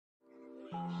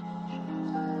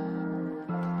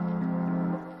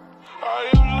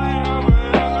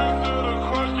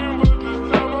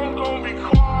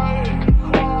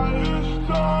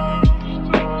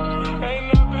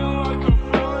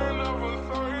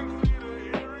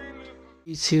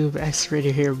YouTube, xSerena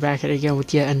here, back at it again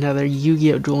with yet another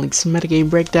Yu-Gi-Oh! Duel Links metagame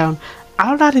breakdown.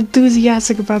 I'm not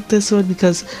enthusiastic about this one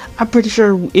because I'm pretty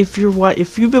sure if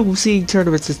you've been seeing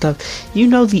tournaments and stuff, you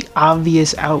know the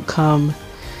obvious outcome.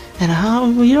 And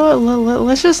you know what?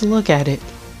 Let's just look at it.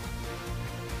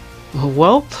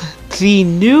 Well, the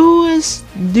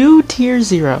new tier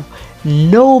 0.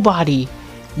 Nobody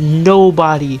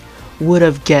would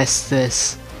have guessed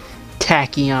this.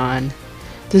 Tachyon.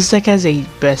 This deck has a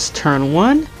best turn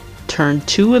 1, turn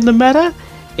 2 in the meta.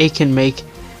 It can make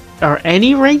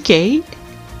any rank 8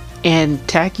 and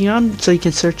Tachyon, so you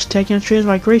can search Tachyon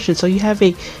Transmigration. So you have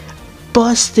a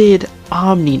busted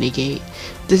Omni Negate.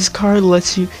 This card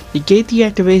lets you negate the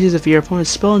activations of your opponent's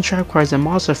spell and trap cards and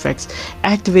monster effects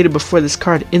activated before this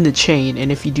card in the chain,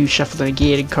 and if you do, shuffle the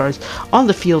negated cards on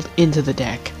the field into the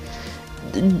deck.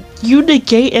 You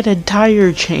negate an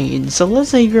entire chain. So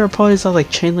let's say your opponent's on like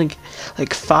chain like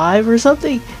 5 or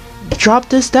something. Drop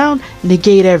this down,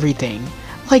 negate everything.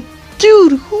 Like,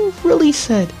 dude, who really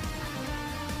said,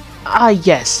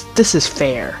 yes, this is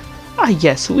fair.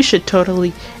 Yes, we should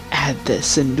totally add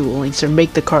this in Duel Links or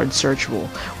make the card searchable,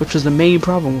 which was the main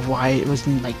problem of why it was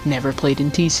like never played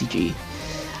in TCG.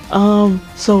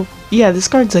 So yeah, this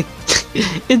card's like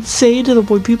insane to the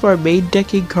point people are main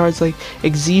decking cards like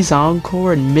Xyz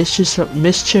Encore and Mischief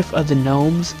of the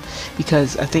Gnomes,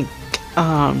 because I think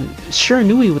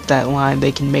Shiranui with that line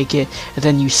they can make it and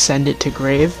then you send it to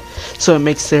grave, so it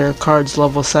makes their cards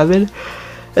level 7, and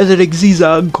then Xyz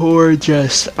Encore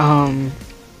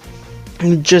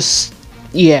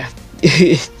yeah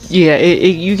yeah,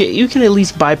 you can at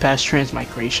least bypass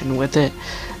transmigration with it.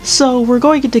 So we're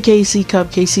going into KC Cup.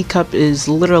 KC Cup is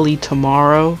literally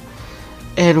tomorrow,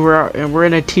 and we're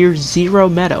in a tier 0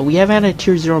 meta. We haven't had a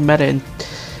tier 0 meta, and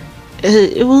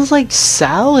it was like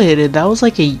solid, and that was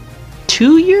like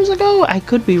 2 years ago. I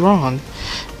could be wrong.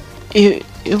 It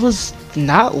was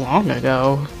not long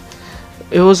ago.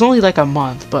 It was only like a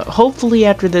month, but hopefully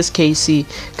after this KC,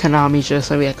 Konami's just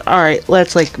gonna be like, alright,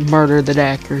 let's like murder the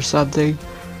deck or something.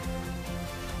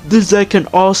 This deck can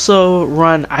also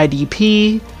run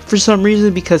IDP for some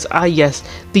reason, because yes,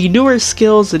 the newer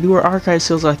skills, the newer archive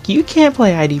skills, like you can't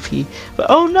play IDP, but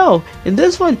oh no, in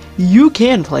this one you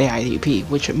can play IDP,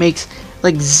 which makes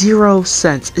like 0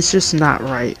 sense. It's just not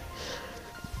right.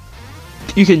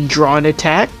 You can draw an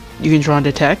attack, you can draw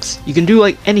into text, you can do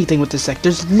like anything with this deck.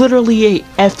 There's literally a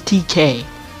FTK.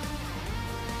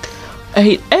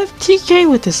 A FTK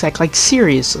with this deck, like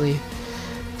seriously.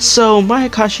 So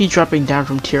Mayakashi dropping down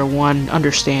from tier 1,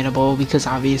 understandable, because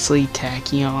obviously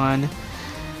Tachyon.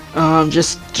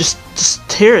 Just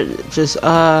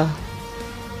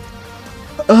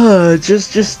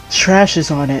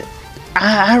trashes on it.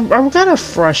 I'm kind of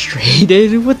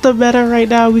frustrated with the meta right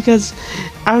now, because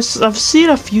I've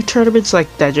seen a few tournaments like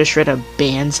that just straight up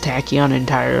bans Tachyon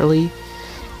entirely,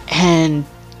 and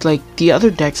like the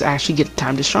other decks actually get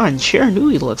time to shine.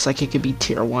 Shiranui looks like it could be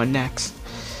tier 1 next.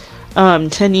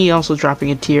 Tenyi also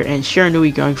dropping a tier, and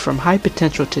Shiranui going from high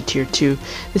potential to tier 2.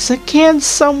 This can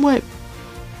somewhat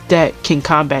that can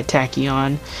combat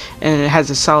Tachyon, and it has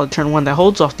a solid turn 1 that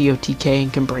holds off the OTK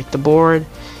and can break the board.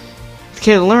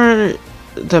 Can learn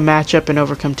the matchup and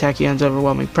overcome Tachyon's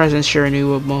overwhelming presence. Shiranui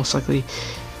will most likely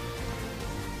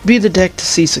be the deck to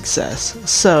see success.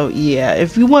 So yeah,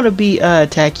 if you want to beat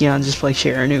Tachyon, just play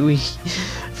Shiranui.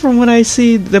 From what I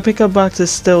see, the pickup box is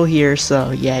still here,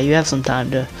 so yeah, you have some time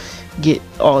to get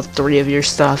all 3 of your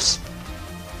stuffs.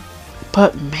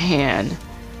 But man,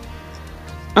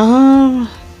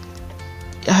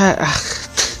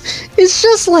 it's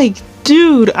just like,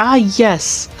 dude,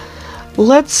 yes.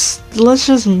 Let's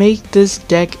just make this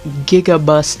deck giga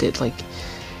busted. Like,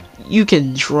 you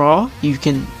can draw, you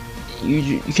can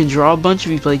draw a bunch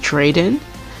if you play trade in.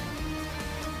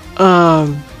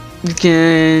 You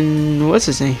can, what's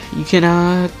his name? You can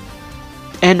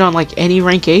end on like any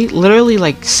rank 8. Literally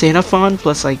like Xenophon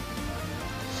plus like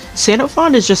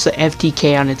Xenophon is just an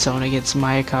FTK on its own against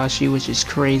Mayakashi, which is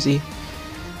crazy.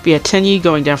 But yeah, Tenyi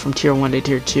going down from tier 1 to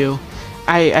tier 2.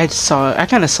 I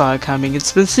kind of saw it coming.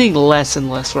 It's been seeing less and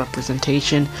less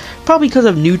representation, probably because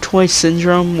of new toy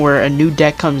syndrome, where a new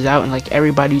deck comes out and like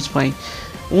everybody who's playing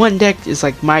one deck is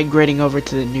like migrating over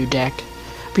to the new deck.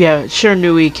 But yeah,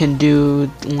 Shiranui can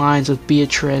do lines with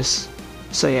Beatrice,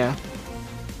 so yeah.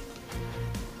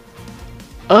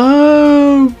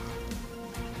 Oh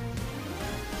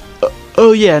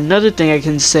yeah, another thing I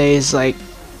can say is like,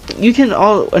 you can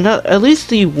at least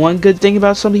the one good thing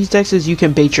about some of these decks is you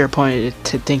can bait your opponent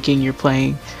to thinking you're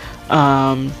playing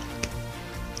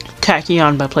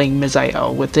Tachyon by playing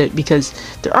Misael with it, because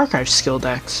they're archive skill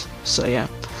decks. So yeah.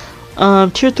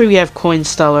 Tier 3 we have Coin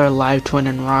Stellar, Live Twin,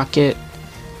 and Rocket.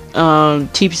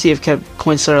 TPC have kept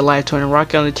Coinstar alive to and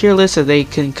Rocket on the tier list so they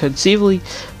can conceivably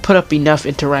put up enough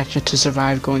interaction to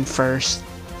survive going first.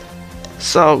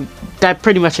 So that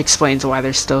pretty much explains why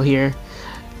they're still here.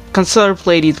 Consider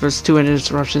Pleiades versus 2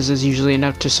 interruptions is usually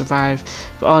enough to survive,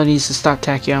 but all it needs to stop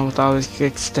Tachyon with all its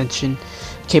extension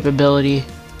capability.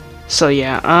 So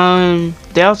yeah,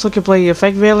 they also can play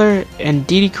Effect Veiler and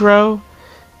DD Crow,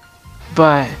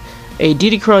 but a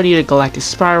DD Crow needed Galactic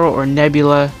Spiral or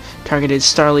Nebula targeted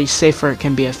Starly safer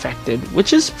can be affected,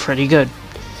 which is pretty good.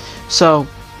 So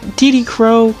DD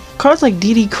Crow, cards like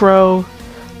DD Crow,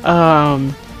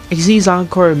 Xyz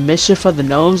Encore, Mischief of the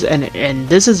Gnomes, and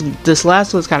this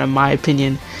last one's kind of my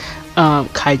opinion,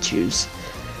 Kaijus.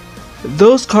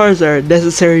 Those cards are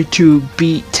necessary to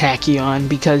beat Tachyon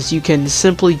because you can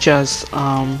simply just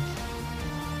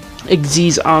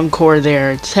Xyz Encore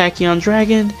their Tachyon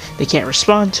Dragon. They can't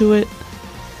respond to it.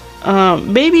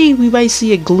 Maybe we might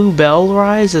see a Glue Bell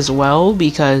rise as well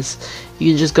because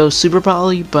you can just go Super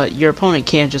Poly, but your opponent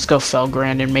can't just go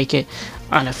Felgrand and make it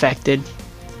unaffected.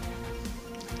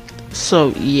 So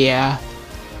yeah,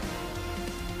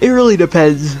 it really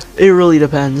depends. It really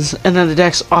depends. And then the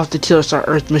decks off the tier list are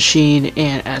Earth Machine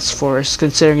and S-Force.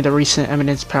 Considering the recent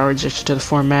Eminence power injection to the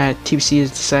format, TBC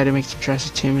has decided to make some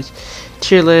drastic changes.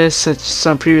 Tier lists, such as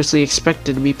some previously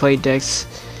expected to be played decks,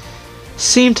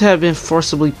 seem to have been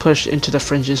forcibly pushed into the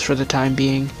fringes for the time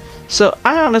being. So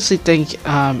I honestly think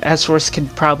S-Force can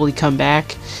probably come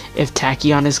back if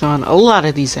Tachyon is gone. A lot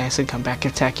of these decks can come back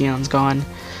if Tachyon's gone.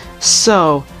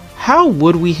 So how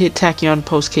would we hit Tachyon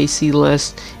post KC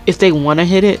list? If they want to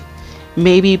hit it,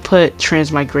 maybe put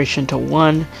Transmigration to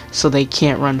 1 so they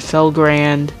can't run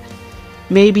Felgrand.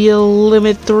 Maybe a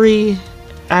limit 3.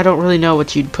 I don't really know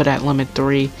what you'd put at limit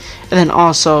 3. And then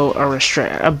also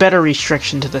a better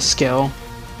restriction to the skill.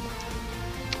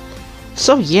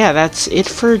 So yeah, that's it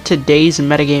for today's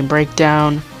metagame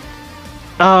breakdown.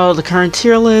 The current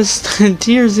tier list: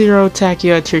 Tier 0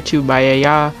 Tachyon, Tier 2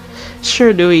 Bayaya,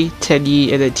 Shiradui,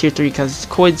 Teddy, and then Tier 3 because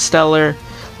Coinstellar,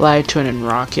 Live Twin, and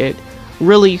Rocket.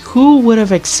 Really, who would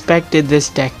have expected this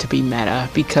deck to be meta?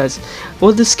 Because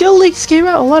when the skill leaks came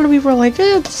out, a lot of people were like,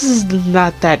 this is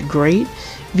not that great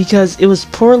because it was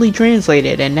poorly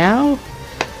translated, and now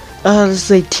this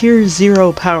is a Tier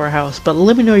 0 powerhouse. But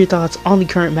let me know your thoughts on the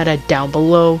current meta down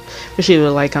below. Make sure you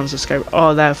like, comment, subscribe,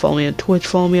 all that. Follow me on Twitch,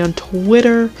 follow me on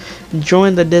Twitter,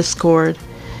 join the Discord.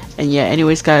 And yeah,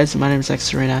 anyways guys, my name is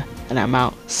xSerena, and I'm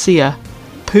out. See ya.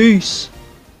 Peace.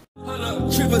 Hold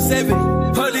up,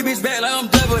 777. Hold this bitch back like I'm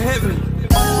double heaven.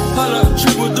 Hold up,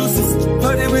 triple deuces. Hold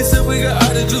that bitch up, we got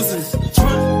all the juices.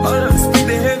 Hold up, speak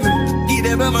to heaven. Eat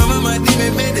that by my mama,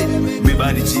 demon made it.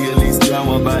 Everybody chill, at least I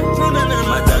want by.